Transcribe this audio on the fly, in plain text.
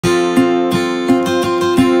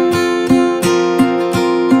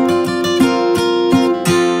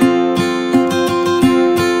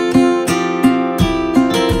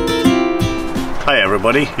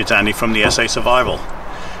everybody, it's Andy from the SA Survival.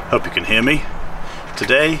 Hope you can hear me.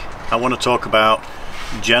 Today I want to talk about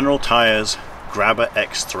General Tyres Grabber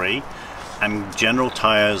X3 and General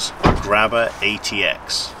Tyres Grabber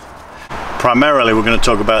ATx. Primarily we're going to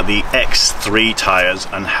talk about the X3 tyres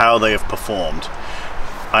and how they have performed.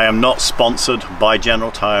 I am not sponsored by General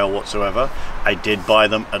Tyre whatsoever. I did buy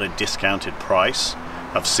them at a discounted price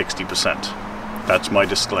of 60%. That's my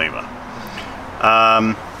disclaimer.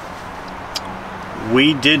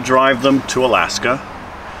 We did drive them to Alaska.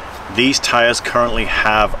 These tires currently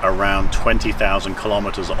have around 20,000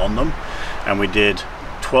 kilometers on them, and we did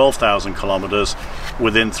 12,000 kilometers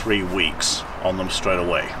within 3 weeks on them straight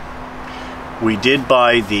away. We did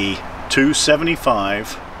buy the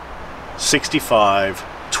 275, 65,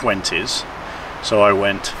 20s, so I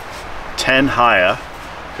went 10 higher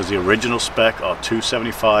because the original spec are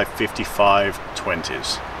 275, 55,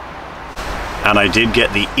 20s. And I did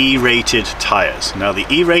get the E-rated tires. Now the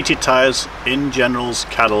E-rated tires in General's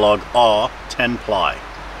catalog are 10 ply.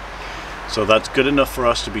 So that's good enough for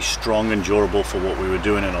us to be strong and durable for what we were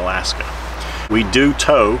doing in Alaska. We do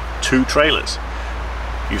tow 2 trailers.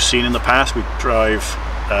 You've seen in the past we drive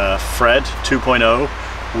Fred 2.0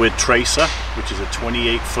 with Tracer, which is a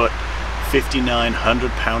 28-foot,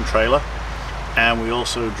 5,900 pound trailer. And we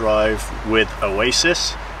also drive with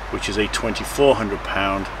Oasis, which is a 2,400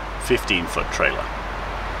 pound 15-foot trailer.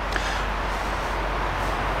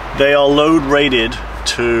 They are load rated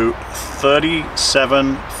to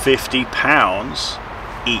 3,750 pounds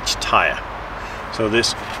each tire. So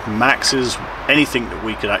this maxes anything that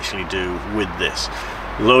we could actually do with this.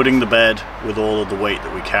 Loading the bed with all of the weight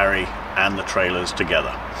that we carry and the trailers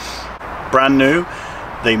together. Brand new,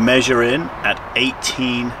 they measure in at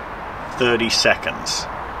 18:30 seconds.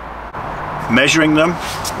 Measuring them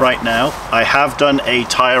right now, I have done a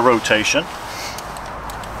tire rotation.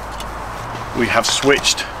 We have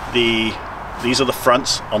switched these are the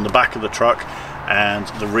fronts on the back of the truck and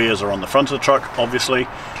the rears are on the front of the truck, obviously,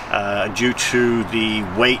 due to the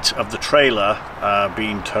weight of the trailer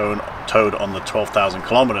being towed on the 12,000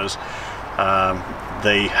 kilometers.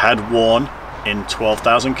 They had worn in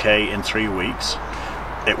 12,000 K in 3 weeks.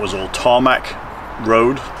 It was all tarmac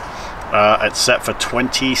road. It's set for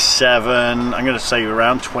 27, I'm going to say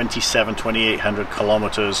around 2,800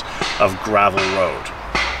 kilometers of gravel road.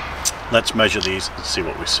 Let's measure these and see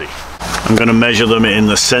what we see. I'm going to measure them in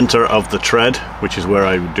the center of the tread, which is where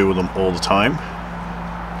I do them all the time.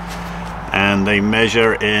 And they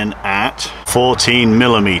measure in at 14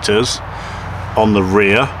 millimeters on the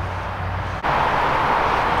rear.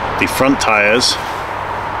 The front tires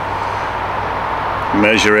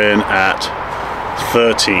measure in at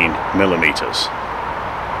 13 millimeters.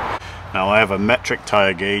 Now I have a metric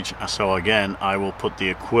tire gauge, so again I will put the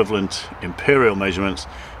equivalent imperial measurements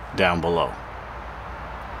down below,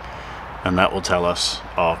 and that will tell us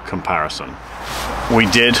our comparison. We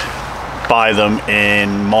did buy them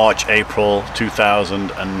in March, April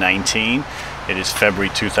 2019. It is February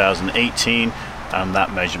 2018 and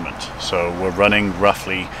that measurement, so we're running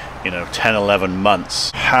roughly 10-11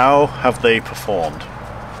 months. How have they performed?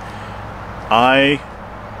 I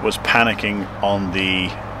was panicking on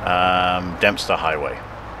the Dempster Highway.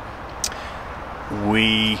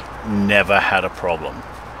 We never had a problem.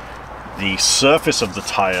 The surface of the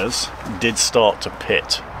tires did start to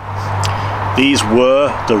pit. These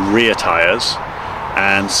were the rear tires,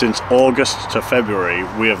 and since August to February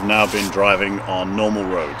we have now been driving on normal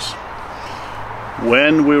roads.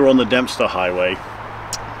 When we were on the Dempster Highway,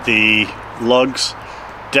 the lugs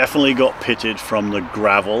definitely got pitted from the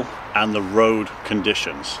gravel and the road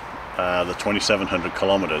conditions, the 2,700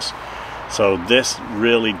 kilometers. So this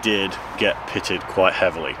really did get pitted quite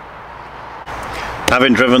heavily.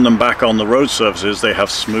 Having driven them back on the road surfaces, they have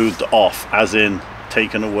smoothed off, as in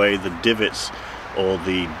taken away the divots or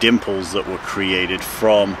the dimples that were created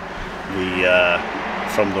from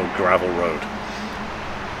the gravel road.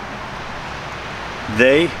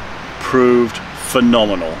 They proved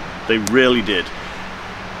phenomenal. They really did.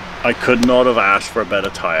 I could not have asked for a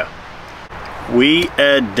better tire. We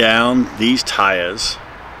aired down these tires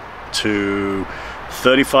to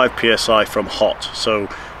 35 psi from hot. So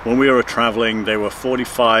when we were traveling, they were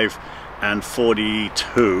 45 and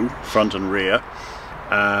 42 front and rear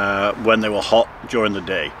when they were hot during the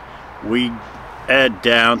day. We aired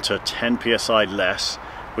down to 10 psi less,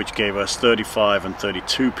 which gave us 35 and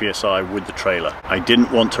 32 psi with the trailer. I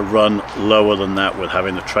didn't want to run lower than that with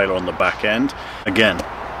having the trailer on the back end. Again,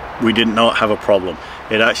 we did not have a problem.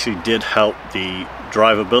 It actually did help the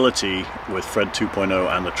drivability with Fred 2.0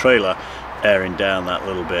 and the trailer airing down that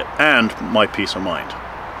little bit, and my peace of mind.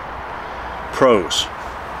 Pros: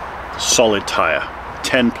 solid tire,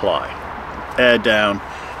 10 ply, air down.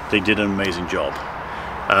 They did an amazing job.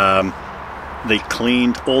 They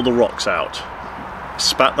cleaned all the rocks out,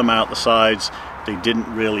 spat them out the sides. They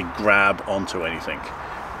didn't really grab onto anything.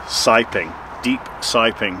 Siping, deep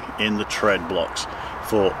siping in the tread blocks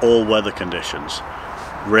for all weather conditions: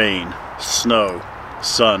 rain, snow,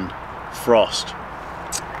 sun, frost,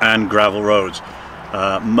 and gravel roads,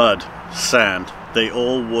 mud, sand. They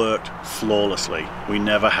all worked flawlessly. We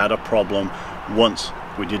never had a problem once.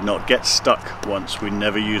 We did not get stuck once. We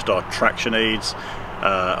never used our traction aids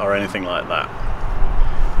or anything like that.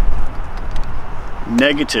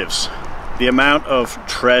 Negatives: the amount of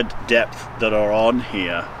tread depth that are on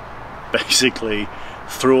here basically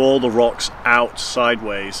threw all the rocks out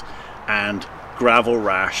sideways and gravel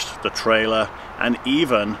rashed the trailer and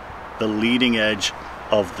even the leading edge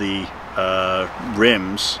of the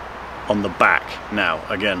rims on the back. Now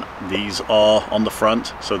again, these are on the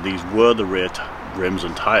front, so these were the rear rims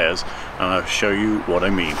and tires, and I'll show you what I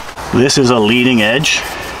mean. This is a leading edge,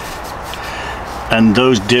 and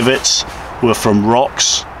those divots were from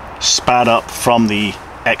rocks spat up from the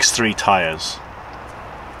X3 tires.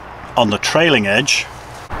 On the trailing edge,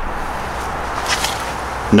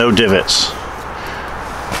 no divots,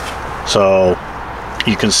 so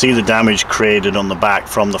you can see the damage created on the back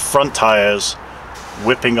from the front tires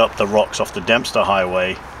whipping up the rocks off the Dempster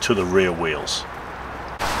Highway to the rear wheels.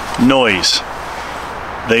 Noise.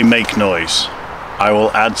 They make noise. I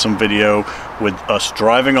will add some video with us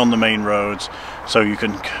driving on the main roads so you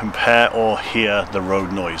can compare or hear the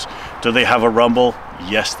road noise. Do they have a rumble?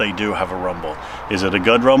 Yes, they do have a rumble. Is it a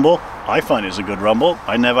good rumble? I find it's a good rumble.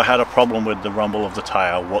 I never had a problem with the rumble of the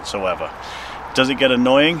tire whatsoever. Does it get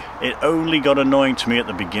annoying? It only got annoying to me at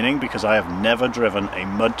the beginning because I have never driven a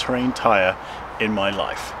mud terrain tire in my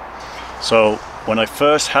life. So when I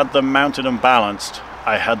first had them mounted and balanced,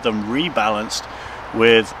 I had them rebalanced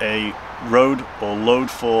with a road or load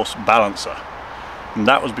force balancer, and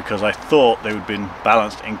that was because I thought they would have been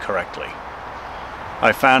balanced incorrectly.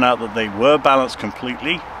 I found out that they were balanced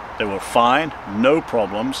completely. They were fine, no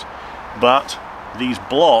problems, but these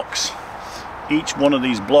blocks, each one of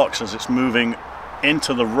these blocks, as it's moving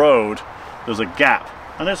into the road, there's a gap,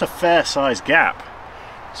 and there's a fair sized gap.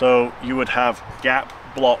 So you would have gap,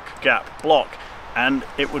 block, and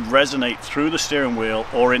it would resonate through the steering wheel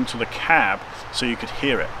or into the cab so you could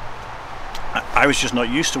hear it. I was just not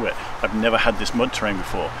used to it. I've never had this mud terrain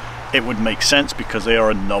before. It would make sense because they are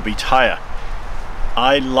a knobby tire.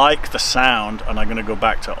 I like the sound, and I'm going to go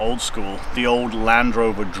back to old school, the old Land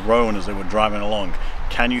Rover drone as they were driving along.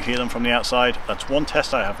 Can you hear them from the outside? That's one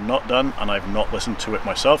test I have not done, and I've not listened to it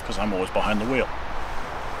myself because I'm always behind the wheel.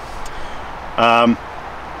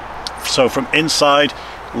 So from inside,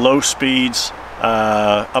 low speeds,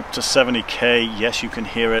 up to 70k, yes, you can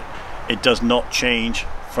hear it. It does not change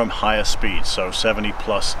from higher speeds, so 70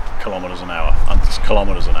 plus kilometers an hour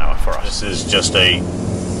for us. This is just a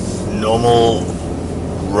normal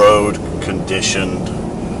road conditioned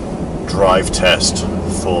drive test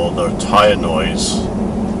for the tire noise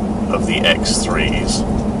of the X3s.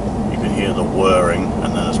 You can hear the whirring,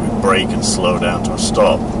 and then as we brake and slow down to a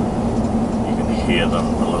stop, you can hear them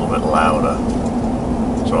a little bit louder.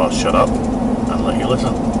 So I'll shut up and let you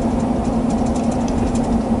listen.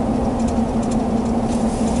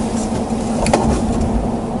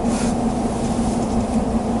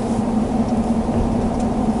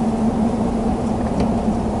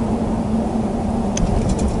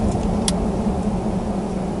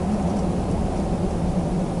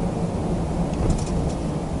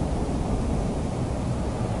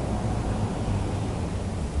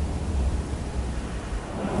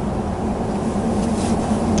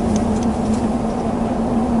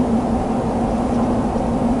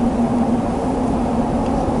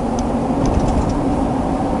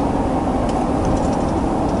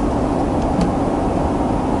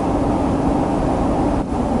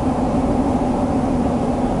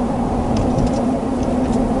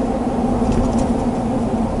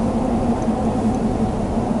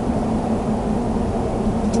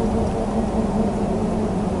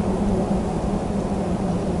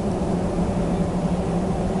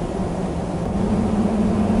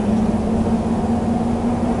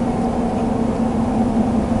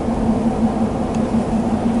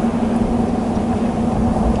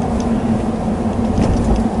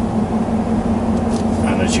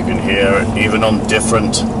 Even on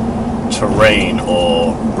different terrain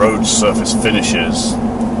or road surface finishes,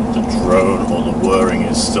 the drone or the whirring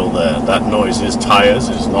is still there. That noise is tires,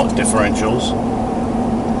 it is not differentials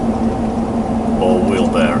or wheel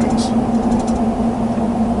bearings.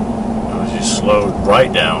 And as you slow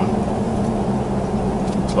right down,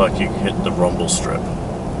 Looks like you hit the rumble strip.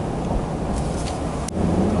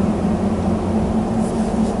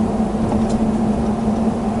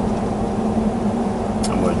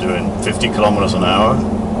 And we're doing 50 kilometers an hour.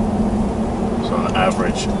 So an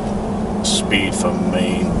average speed for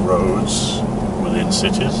main roads within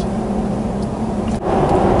cities.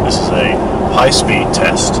 This is a high-speed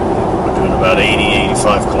test. We're doing about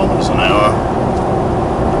 80-85 kilometers an hour.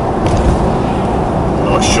 I'm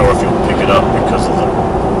not sure if you'll pick it up because of the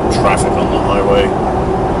traffic on the highway.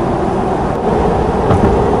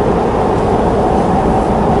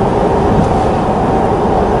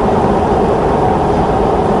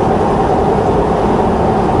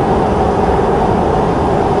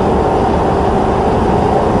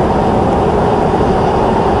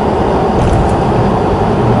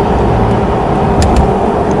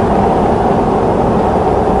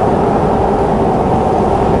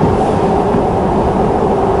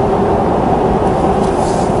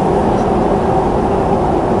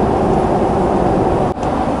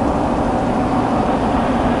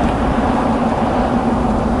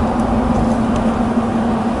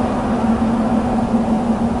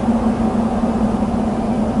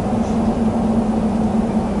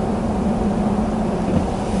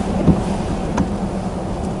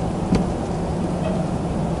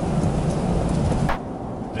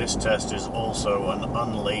 This test is also an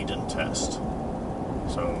unladen test,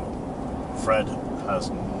 so Fred has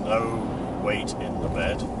no weight in the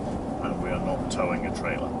bed and we are not towing a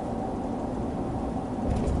trailer.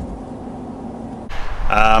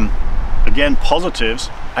 Again, positives,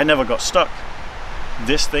 I never got stuck.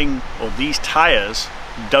 This thing, or these tires,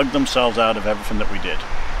 dug themselves out of everything that we did.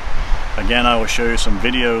 Again, I will show you some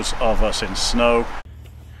videos of us in snow.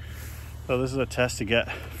 So this is a test to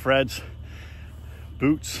get Fred's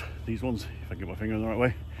boots, these ones, if I get my finger in the right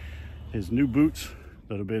way, his new boots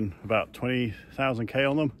that have been about 20,000 K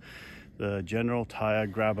on them, the General Tire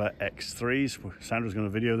Grabber X3s. Sandra's going to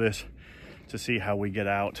video this to see how we get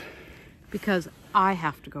out. Because I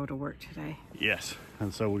have to go to work today. Yes,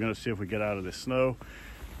 and so we're going to see if we get out of this snow,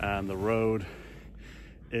 and the road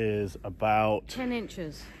is about 10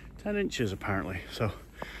 inches. 10 inches apparently, so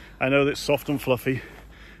I know that it's soft and fluffy,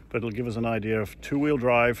 but it'll give us an idea of two-wheel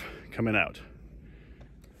drive coming out.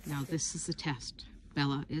 Now this is the test.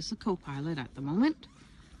 Bella is the co-pilot at the moment,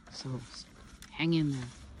 so hang in there.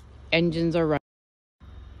 Engines are running.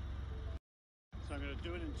 So I'm going to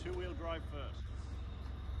do it in two-wheel drive first.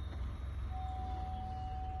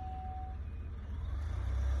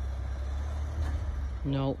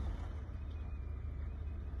 No.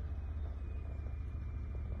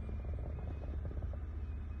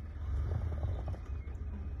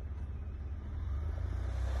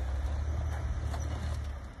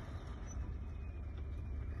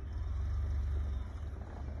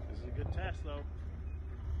 Good test though.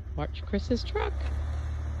 Watch Chris's truck.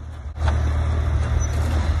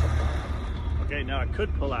 Okay, now I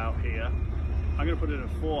could pull out here. I'm going to put it at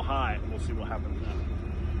 4 high and we'll see what happens now.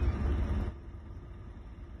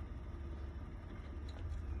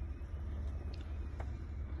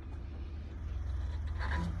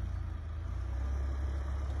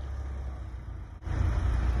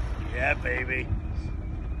 Yeah, baby.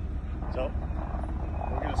 So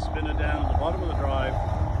we're going to spin it down at the bottom of the drive,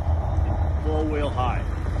 4-wheel high.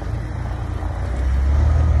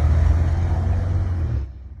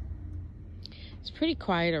 It's pretty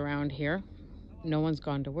quiet around here. No one's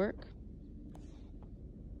gone to work.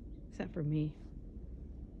 Except for me.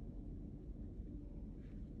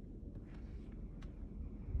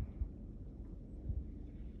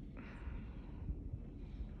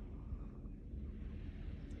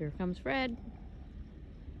 Here comes Fred.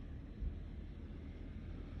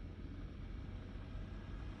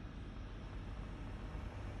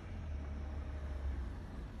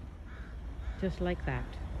 Just like that.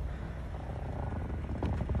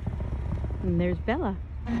 And there's Bella.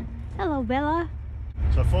 Hello, Bella.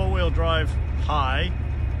 So 4-wheel drive high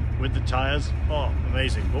with the tires. Oh,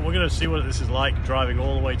 amazing. But we're going to see what this is like driving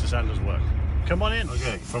all the way to Sandra's work. Come on in.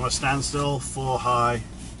 Okay, from a standstill, 4 high,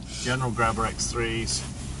 General Grabber X3s,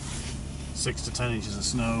 6 to 10 inches of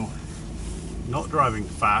snow. Not driving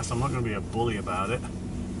fast. I'm not going to be a bully about it.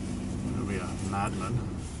 I'm going to be a madman.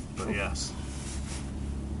 But yes,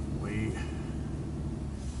 we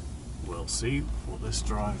will see what this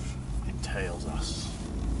drive entails us.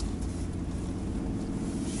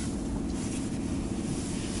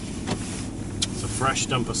 It's a fresh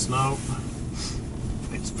dump of snow.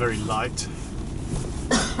 It's very light.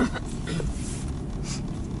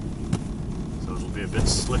 So it'll be a bit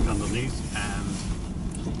slick underneath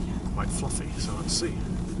and quite fluffy. So let's see.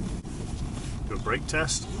 Do a brake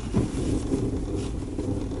test.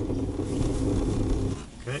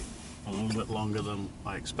 Okay, a little bit longer than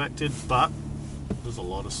I expected, but there's a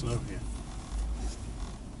lot of snow here.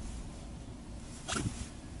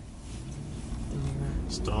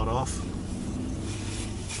 Start off.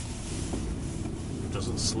 It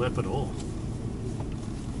doesn't slip at all.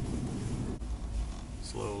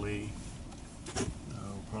 Slowly.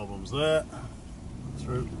 No problems there.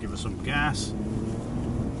 Through. Give her some gas.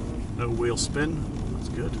 No wheel spin. That's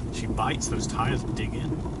good. She bites. Those tires dig in.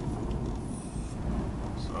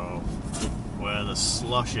 So where the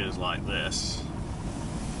slush is like this,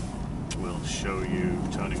 we'll show you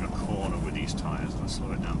turning a corner with these tires. Let's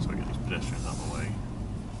slow it down so we get these pedestrians out of the way.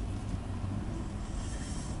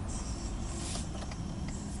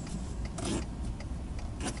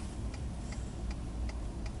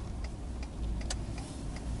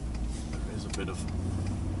 There is a bit of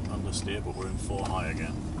understeer, but we're in 4 high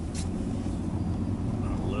again.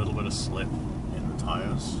 And a little bit of slip in the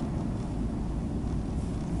tires.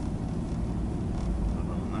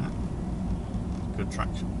 Other than that, good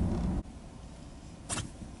traction.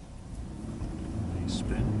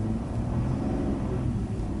 Spin.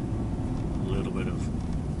 A little bit of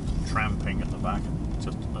tramping at the back,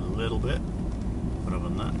 just a little bit, but other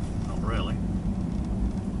than that, not really.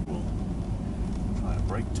 We'll try a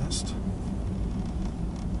brake test.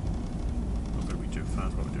 Not going to be too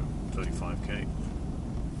fast, what we do, 35k.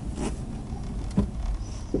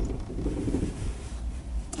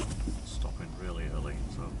 Stopping really early,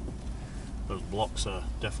 so those blocks are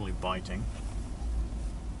definitely biting.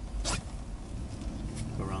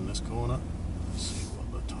 Around this corner, let's see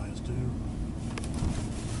what the tyres do.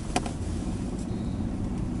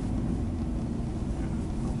 Yeah,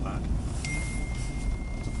 not bad.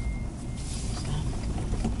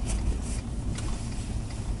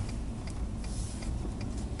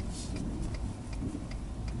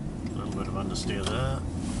 A little bit of understeer there,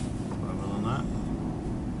 other than that.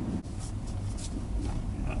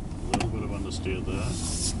 Yeah, a little bit of understeer there.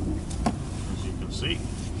 As you can see,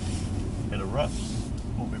 hit a rut.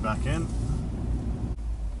 We'll be back in.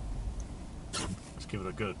 Let's give it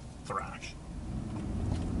a good thrash.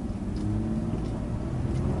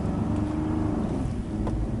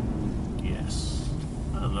 Yes.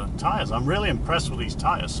 And the tyres, I'm really impressed with these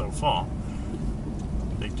tyres so far.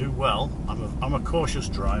 They do well. I'm a cautious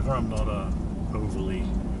driver. I'm not a overly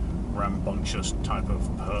rambunctious type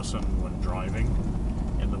of person when driving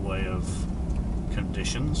in the way of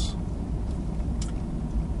conditions.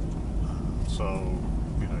 So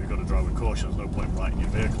you've got to drive with caution. There's no point writing your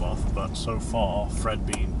vehicle off, but so far Fred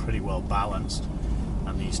being pretty well balanced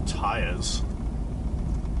and these tyres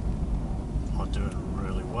are doing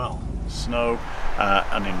really well. Snow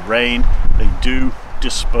and in rain, they do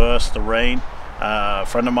disperse the rain. A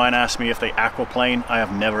friend of mine asked me if they aquaplane. I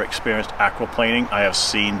have never experienced aquaplaning. I have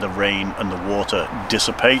seen the rain and the water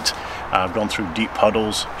dissipate. I've gone through deep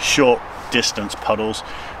puddles, short distance puddles,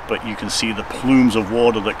 but you can see the plumes of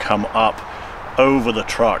water that come up over the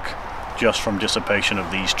truck just from dissipation of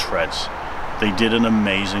these treads. They did an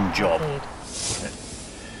amazing job. Okay.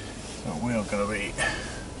 So we are going to be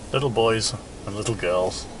little boys and little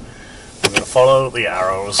girls. We're going to follow the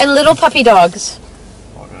arrows. And little puppy dogs.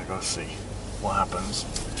 We're going to go see what happens.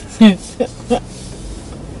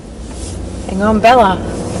 Hang on, Bella.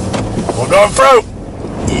 We're going through!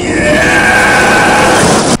 Yeah!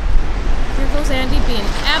 Here goes Andy being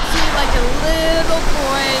absolutely like a little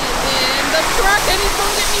boy in the truck, and he's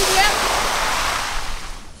going to get me yet.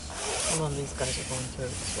 Hold on, these guys are going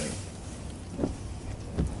through.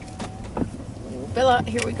 Oh, Bella,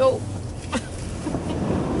 here we go.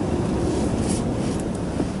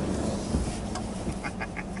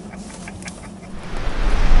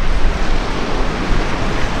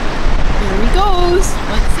 Here he goes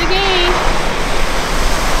once again.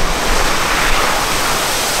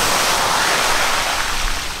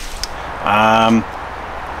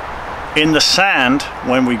 In the sand,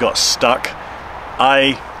 when we got stuck,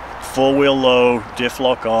 I four-wheel low, diff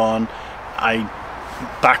lock on, I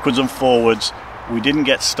backwards and forwards. We didn't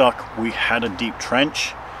get stuck. We had a deep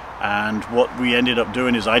trench, and what we ended up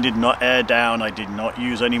doing is I did not air down. I did not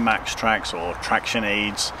use any max tracks or traction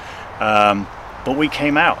aids, but we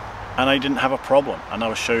came out and I didn't have a problem, and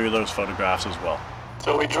I'll show you those photographs as well.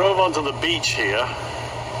 So we drove onto the beach here,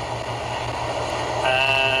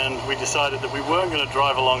 and we decided that we weren't going to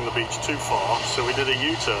drive along the beach too far, so we did a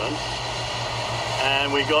U-turn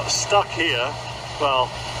and we got stuck here. Well,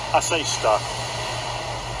 I say stuck,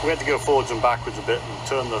 we had to go forwards and backwards a bit and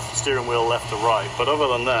turn the steering wheel left to right, but other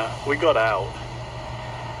than that we got out.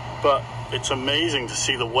 But it's amazing to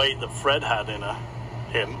see the weight that Fred had in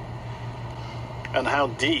him, and how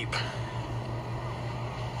deep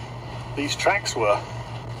these tracks were.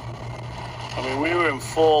 I mean, we were in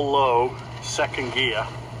 4 low, 2nd gear,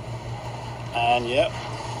 and yep,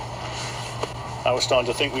 I was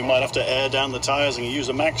starting to think we might have to air down the tires and use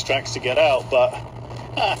the max tracks to get out, but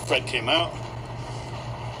Fred came out.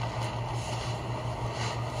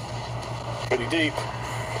 Pretty deep,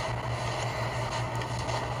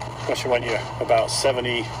 especially when you're about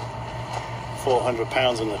 7,400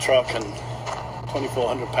 pounds in the truck and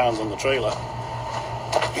 2,400 pounds on the trailer.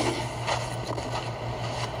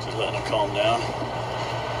 Just letting it calm down.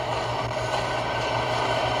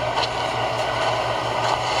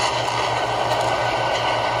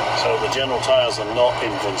 So the general tires are not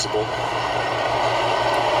invincible,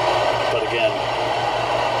 but again,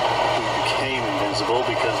 we became invincible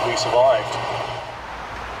because we survived.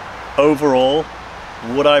 Overall,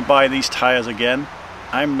 would I buy these tires again?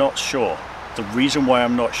 I'm not sure. The reason why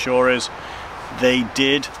I'm not sure is they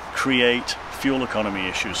did create fuel economy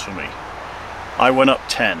issues for me. I went up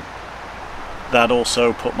 10. That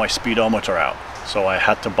also put my speedometer out, so I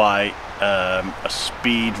had to buy a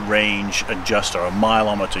speed range adjuster, a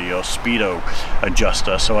mileometer, your speedo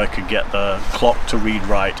adjuster, so I could get the clock to read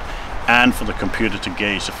right and for the computer to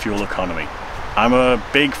gauge the fuel economy. I'm a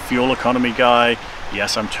big fuel economy guy.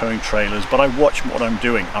 Yes, I'm towing trailers, but I watch what I'm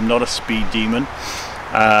doing. I'm not a speed demon.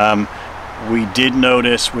 We did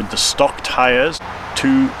notice with the stock tires,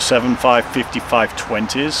 275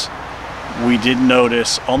 5520s, we did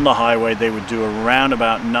notice on the highway they would do around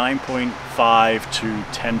about 9.5 to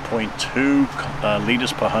 10.2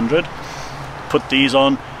 liters per 100. Put these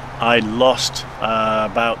on, I lost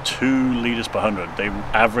about 2 liters per 100. They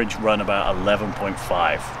average run about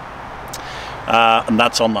 11.5, and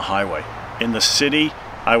that's on the highway. In the city,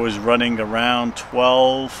 I was running around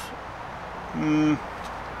 12,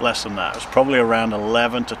 less than that. It was probably around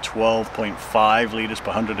 11 to 12.5 liters per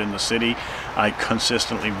 100 in the city. I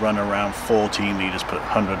consistently run around 14 liters per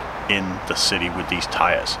 100 in the city with these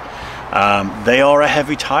tires. They are a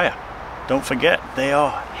heavy tire. Don't forget, they are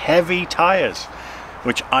heavy tires,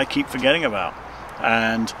 which I keep forgetting about.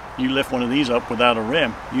 And you lift one of these up without a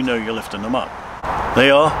rim, you know you're lifting them up. They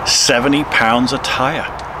are 70 pounds a tire.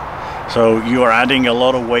 So you are adding a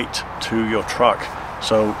lot of weight to your truck.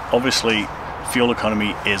 So obviously fuel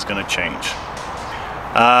economy is going to change.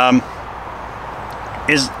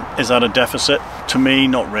 Is that a deficit? To me,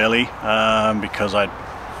 not really, because I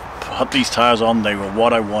put these tires on, they were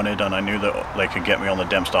what I wanted, and I knew that they could get me on the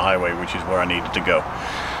Dempster Highway, which is where I needed to go.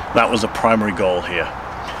 That was the primary goal here.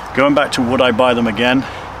 Going back to would I buy them again,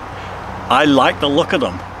 I like the look of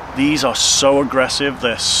them. These are so aggressive,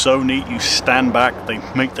 they're so neat. You stand back, they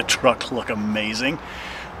make the truck look amazing.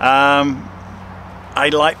 I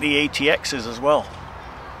like the ATXs as well.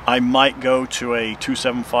 I might go to a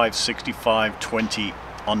 275 65 20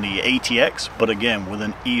 on the ATX, but again with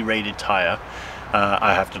an E-rated tire.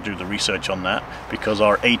 I have to do the research on that because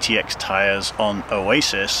our ATX tires on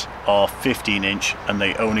Oasis are 15-inch and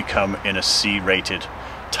they only come in a C-rated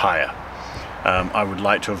tire. I would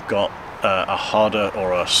like to have got a harder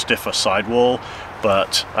or a stiffer sidewall,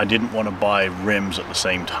 but I didn't want to buy rims at the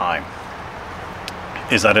same time.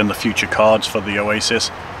 Is that in the future cards for the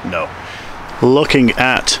Oasis? No. Looking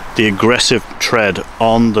at the aggressive tread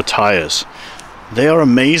on the tires, they are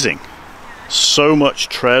amazing. So much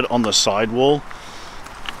tread on the sidewall,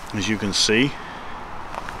 as you can see.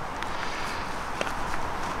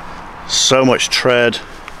 So much tread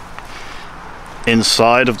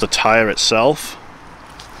inside of the tire itself.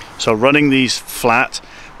 So running these flat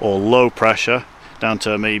or low pressure down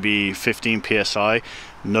to maybe 15 psi,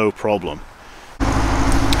 no problem.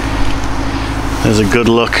 There's a good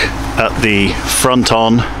look at the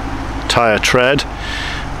front-on tire tread.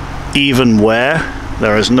 Even wear.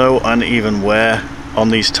 There is no uneven wear on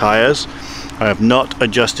these tires. I have not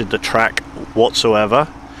adjusted the track whatsoever.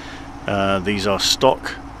 These are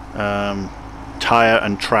stock tire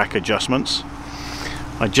and track adjustments.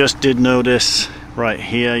 I just did notice right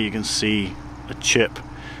here, you can see a chip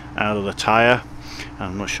out of the tire.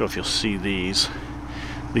 I'm not sure if you'll see these.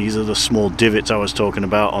 These are the small divots I was talking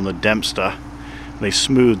about on the Dempster. They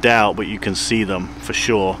smoothed out, but you can see them for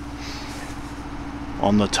sure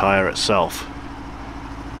on the tire itself.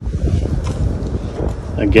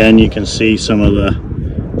 Again, you can see some of the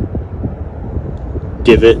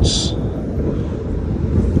divots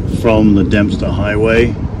from the Dempster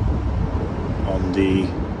Highway on the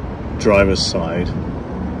driver's side.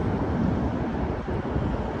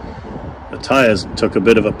 The tires took a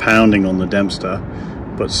bit of a pounding on the Dempster,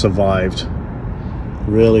 but survived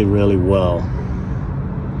really, really well.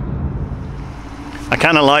 I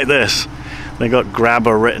kind of like this. They got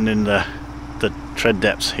Grabber written in the tread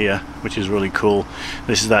depths here, which is really cool.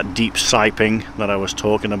 This is that deep siping that I was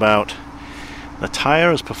talking about. The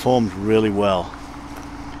tire has performed really well.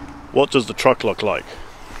 What does the truck look like?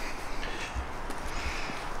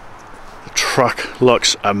 The truck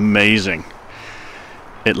looks amazing.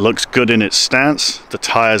 It looks good in its stance. The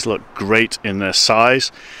tires look great in their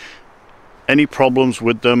size. Any problems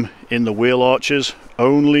with them in the wheel arches?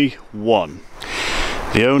 Only one.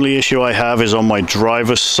 The only issue I have is on my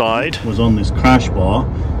driver's side. Was on this crash bar,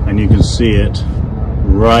 and you can see it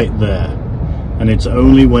right there. And it's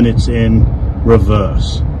only when it's in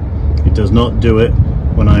reverse. It does not do it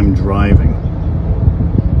when I'm driving.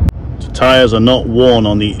 The tires are not worn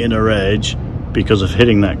on the inner edge because of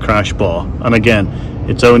hitting that crash bar. And again,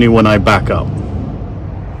 it's only when I back up.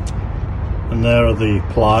 And there are the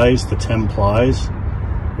plies, the 10 plies.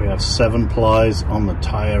 We have 7 plies on the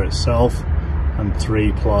tire itself and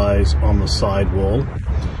 3 plies on the sidewall.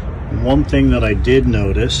 And one thing that I did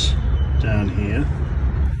notice down here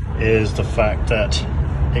is the fact that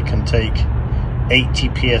it can take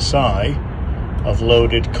 80 psi of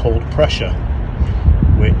loaded cold pressure,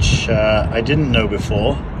 which I didn't know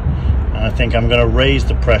before, and I think I'm going to raise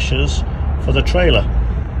the pressures for the trailer.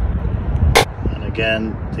 And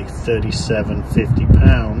again, the 3750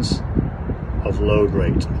 pounds of load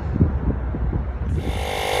rate.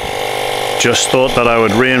 Just thought that I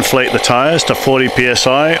would reinflate the tires to 40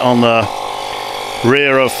 psi on the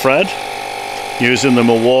rear of Fred using the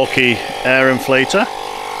Milwaukee air inflator.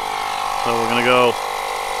 So we're going to go,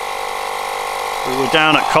 we were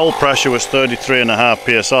down at cold pressure was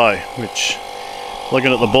 33.5 psi, which,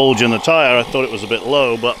 looking at the bulge in the tire, I thought it was a bit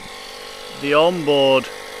low, but the onboard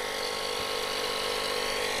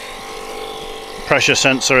pressure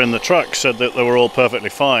sensor in the truck said that they were all perfectly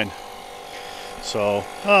fine. So,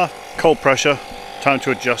 cold pressure, time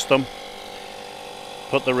to adjust them.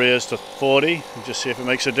 Put the rears to 40 and just see if it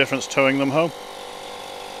makes a difference towing them home.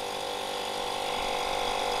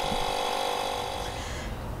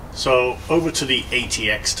 So over to the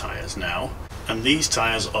ATx tires now, and these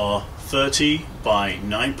tires are 30 by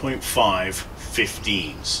 9.5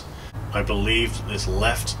 15s. I believe that this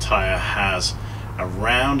left tire has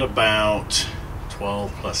around about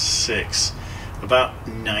 12 plus 6, about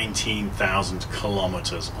 19,000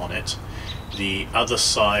 kilometers on it. The other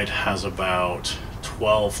side has about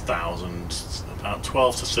 12,000, about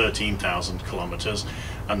 12 to 13,000 kilometers,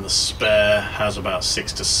 and the spare has about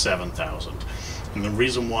 6 to 7,000. And the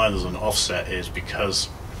reason why there's an offset is because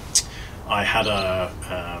I had a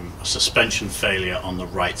suspension failure on the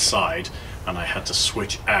right side, and I had to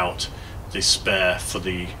switch out the spare for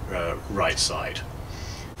the right side.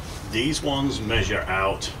 These ones measure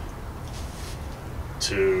out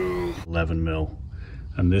to 11 mil,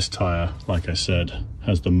 and this tire, like I said,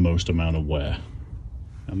 has the most amount of wear.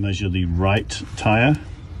 I measure the right tire,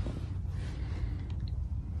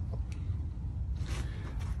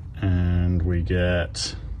 and we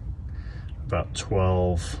get about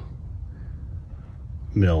 12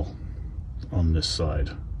 mil on this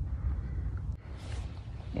side.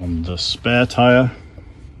 On the spare tire,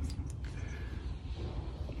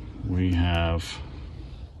 we have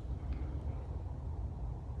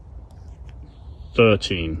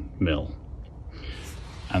 13 mil,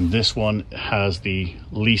 and this one has the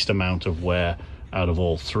least amount of wear out of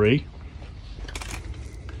all three.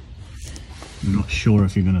 I'm not sure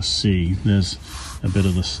if you're going to see, there's a bit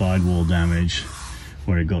of the sidewall damage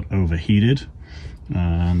where it got overheated,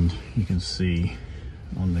 and you can see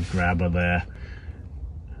on the grabber there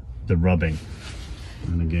the rubbing,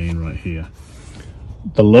 and again right here.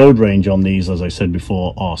 The load range on these, as I said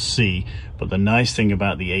before, are C, but the nice thing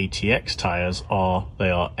about the ATx tires are they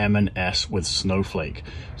are M&S with snowflake,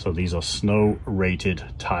 so these are snow rated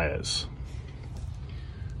tires.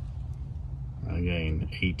 Again,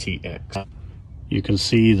 ATx. You can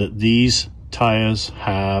see that these tires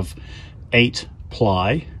have 8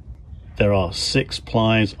 ply. There are 6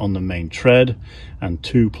 plies on the main tread and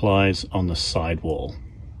 2 plies on the sidewall.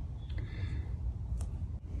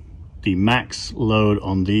 The max load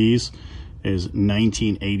on these is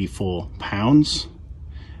 1984 pounds,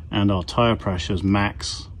 and our tire pressure's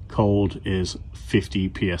max cold is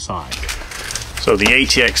 50 psi. So the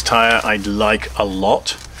ATx tire I like a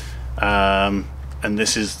lot. And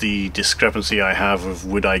this is the discrepancy I have of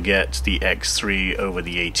would I get the X3 over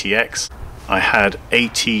the ATx. I had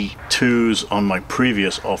AT2s on my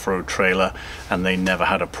previous off-road trailer and they never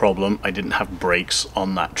had a problem. I didn't have brakes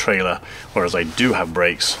on that trailer, whereas I do have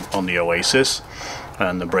brakes on the Oasis,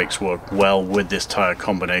 and the brakes work well with this tire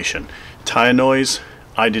combination. Tire noise,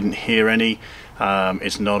 I didn't hear any.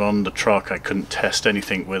 It's not on the truck, I couldn't test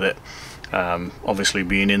anything with it. Obviously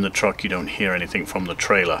being in the truck, you don't hear anything from the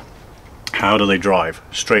trailer. How do they drive?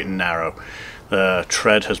 Straight and narrow. The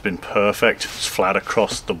tread has been perfect. It's flat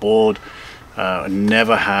across the board.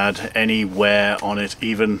 Never had any wear on it.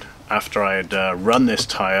 Even after I had run this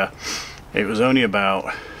tire, it was only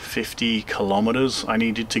about 50 kilometers I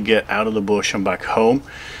needed to get out of the bush and back home.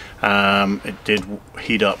 It did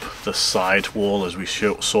heat up the side wall, as we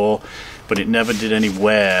saw, but it never did any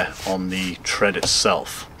wear on the tread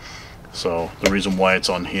itself. So the reason why it's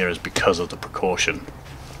on here is because of the precaution.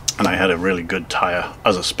 And I had a really good tire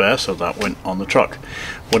as a spare, so that went on the truck.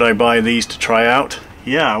 Would I buy these to try out?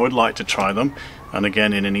 Yeah, I would like to try them, and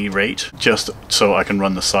again in an E-rate, just so I can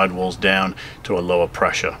run the sidewalls down to a lower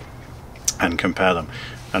pressure and compare them.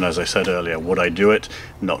 And as I said earlier, would I do it?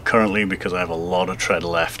 Not currently, because I have a lot of tread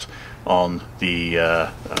left on the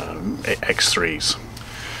X3s.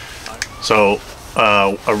 So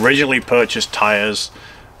originally purchased tires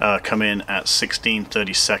come in at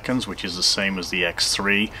 16/32, which is the same as the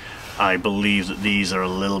X3. I believe that these are a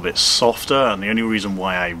little bit softer, and the only reason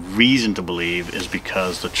why I reason to believe is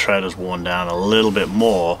because the tread has worn down a little bit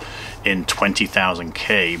more in 20,000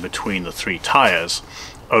 K between the three tires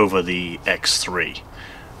over the X3.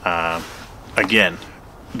 Again,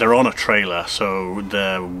 they're on a trailer, so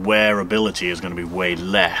the wearability is going to be way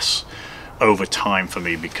less over time for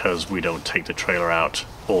me because we don't take the trailer out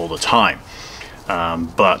all the time.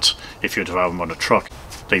 But if you were to have them on a truck,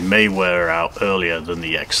 they may wear out earlier than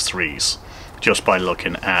the X3s, just by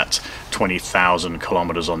looking at 20,000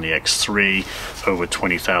 kilometers on the X3 over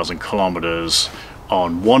 20,000 kilometers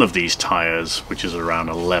on one of these tires, which is around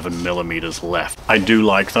 11 millimeters left. I do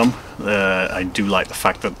like them. I do like the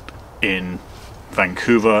fact that in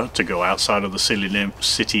Vancouver, to go outside of the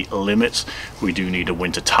city limits, we do need a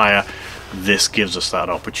winter tire. This gives us that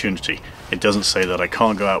opportunity. It doesn't say that I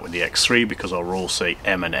can't go out with the X3 because our rules say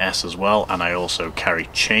M and S as well, and I also carry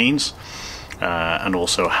chains, and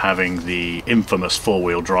also having the infamous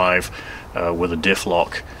four-wheel drive with a diff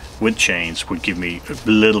lock with chains would give me a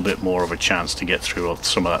little bit more of a chance to get through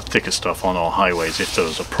some of that thicker stuff on our highways if there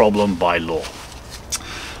was a problem by law.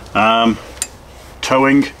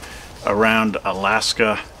 Towing around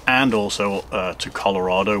Alaska and also to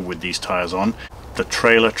Colorado with these tires on, the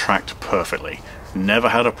trailer tracked perfectly. Never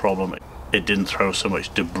had a problem. It didn't throw so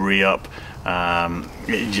much debris up.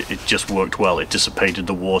 It just worked well. It dissipated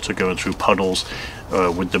the water going through puddles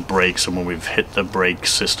with the brakes, and when we've hit the brake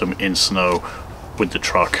system in snow with the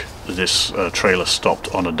truck, this trailer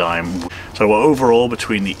stopped on a dime. So overall,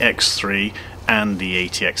 between the X3 and the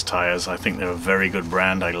ATx tires, I think they're a very good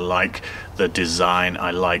brand. I like the design,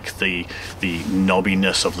 I like the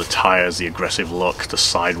knobbiness of the tires, the aggressive look, the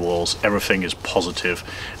sidewalls, everything is positive,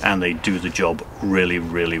 and they do the job really,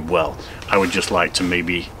 really well. I would just like to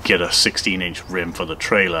maybe get a 16-inch rim for the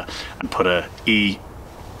trailer and put a E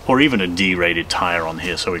or even a D rated tire on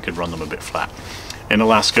here so we could run them a bit flat. In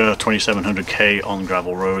Alaska, 2700 K on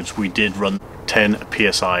gravel roads, we did run 10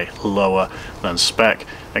 psi lower than spec.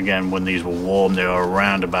 Again, when these were warm, they were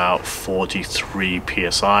around about 43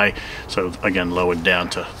 psi, so again lowered down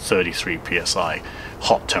to 33 psi,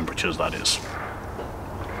 hot temperatures that is.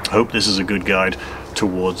 I hope this is a good guide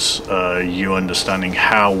towards you understanding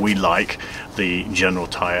how we like the general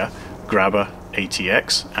tire, Grabber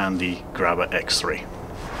ATx and the Grabber X3.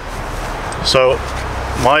 So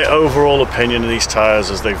my overall opinion of these tires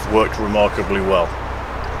is they've worked remarkably well.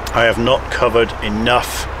 I have not covered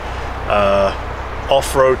enough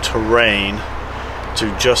off-road terrain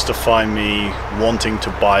to justify me wanting to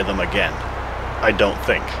buy them again. I don't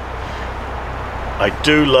think. I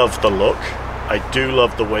do love the look, I do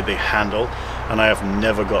love the way they handle, and I have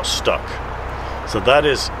never got stuck. So that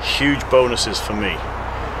is huge bonuses for me.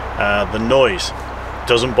 The noise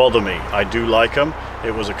doesn't bother me. I do like them.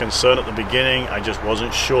 It was a concern at the beginning. I just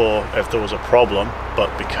wasn't sure if there was a problem,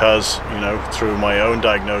 but because, you know, through my own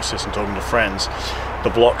diagnosis and talking to friends, the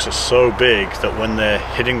blocks are so big that when they're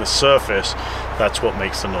hitting the surface, that's what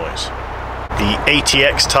makes the noise. The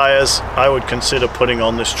ATx tires I would consider putting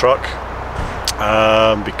on this truck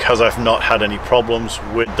because I've not had any problems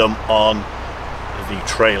with them on the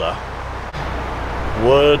trailer.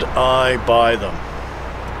 Would I buy them?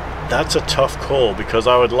 That's a tough call because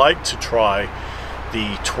I would like to try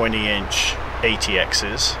the 20-inch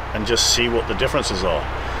ATXs and just see what the differences are.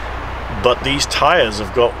 But these tires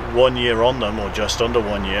have got 1 year on them, or just under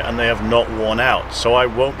 1 year, and they have not worn out. So I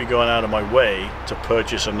won't be going out of my way to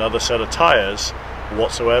purchase another set of tires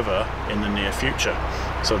whatsoever in the near future.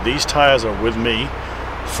 So these tires are with me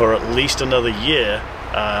for at least another year,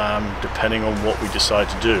 depending on what we decide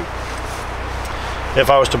to do. If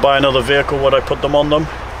I was to buy another vehicle, would I put them on them?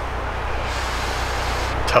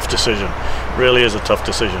 Tough decision. Really is a tough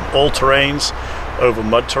decision. All terrains over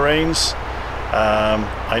mud terrains.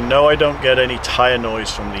 I know I don't get any tire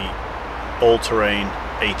noise from the all-terrain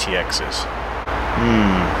ATXs.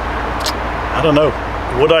 I don't know.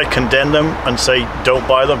 Would I condemn them and say don't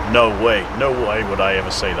buy them? No way. No way would I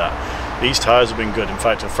ever say that. These tires have been good. In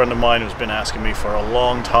fact, a friend of mine has been asking me for a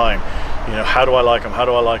long time, you know, how do I like them? How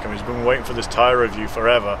do I like them? He's been waiting for this tire review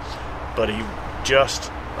forever, but he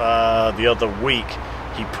just the other week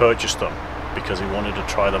he purchased them because he wanted to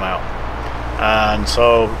try them out. And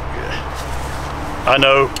so I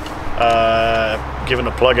know, giving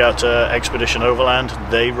a plug out to Expedition Overland,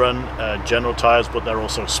 they run General tires, but they're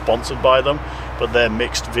also sponsored by them, but their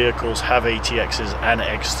mixed vehicles have ATXs and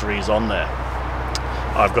X3s on there.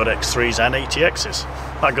 I've got X3s and ATXs.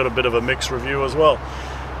 I got a bit of a mixed review as well,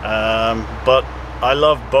 but I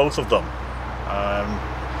love both of them.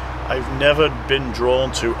 I've never been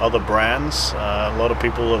drawn to other brands. A lot of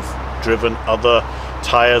people have driven other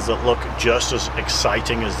tires that look just as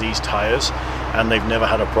exciting as these tires, and they've never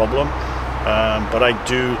had a problem. But I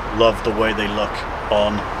do love the way they look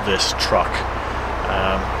on this truck.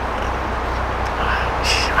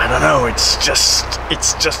 I don't know, it's just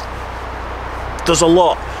there's a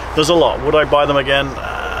lot. Would I buy them again?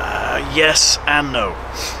 Yes and no.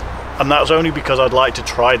 And that was only because I'd like to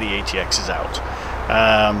try the ATXs out.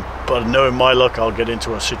 But knowing my luck, I'll get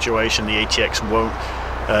into a situation the ATX won't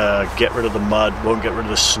get rid of the mud, won't get rid of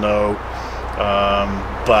the snow.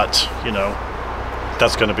 But you know,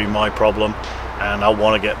 that's going to be my problem, and I'll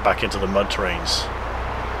want to get back into the mud terrains.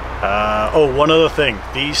 Oh, one other thing,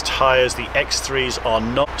 these tires, the X3s, are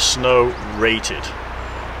not snow rated,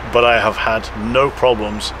 but I have had no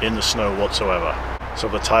problems in the snow whatsoever. So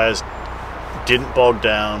the tires didn't bog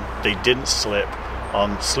down, they didn't slip.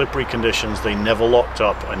 On slippery conditions, they never locked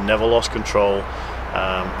up, I never lost control.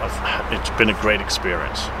 It's been a great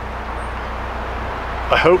experience.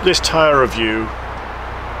 I hope this tire review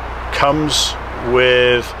comes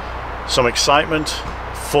with some excitement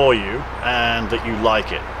for you and that you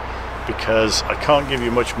like it, because I can't give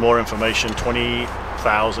you much more information.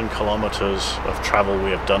 20,000 kilometers of travel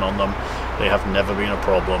we have done on them. They have never been a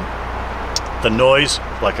problem. The noise,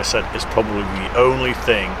 like I said, is probably the only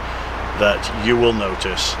thing that you will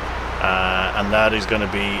notice, and that is going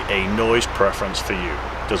to be a noise preference for you.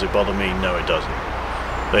 Does it bother me? No, it doesn't.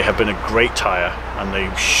 They have been a great tire, and they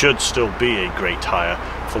should still be a great tire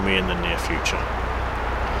for me in the near future.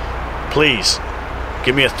 Please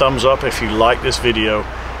give me a thumbs up if you like this video,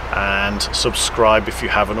 and subscribe if you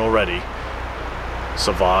haven't already.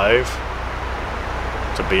 Survive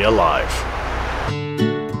to be alive.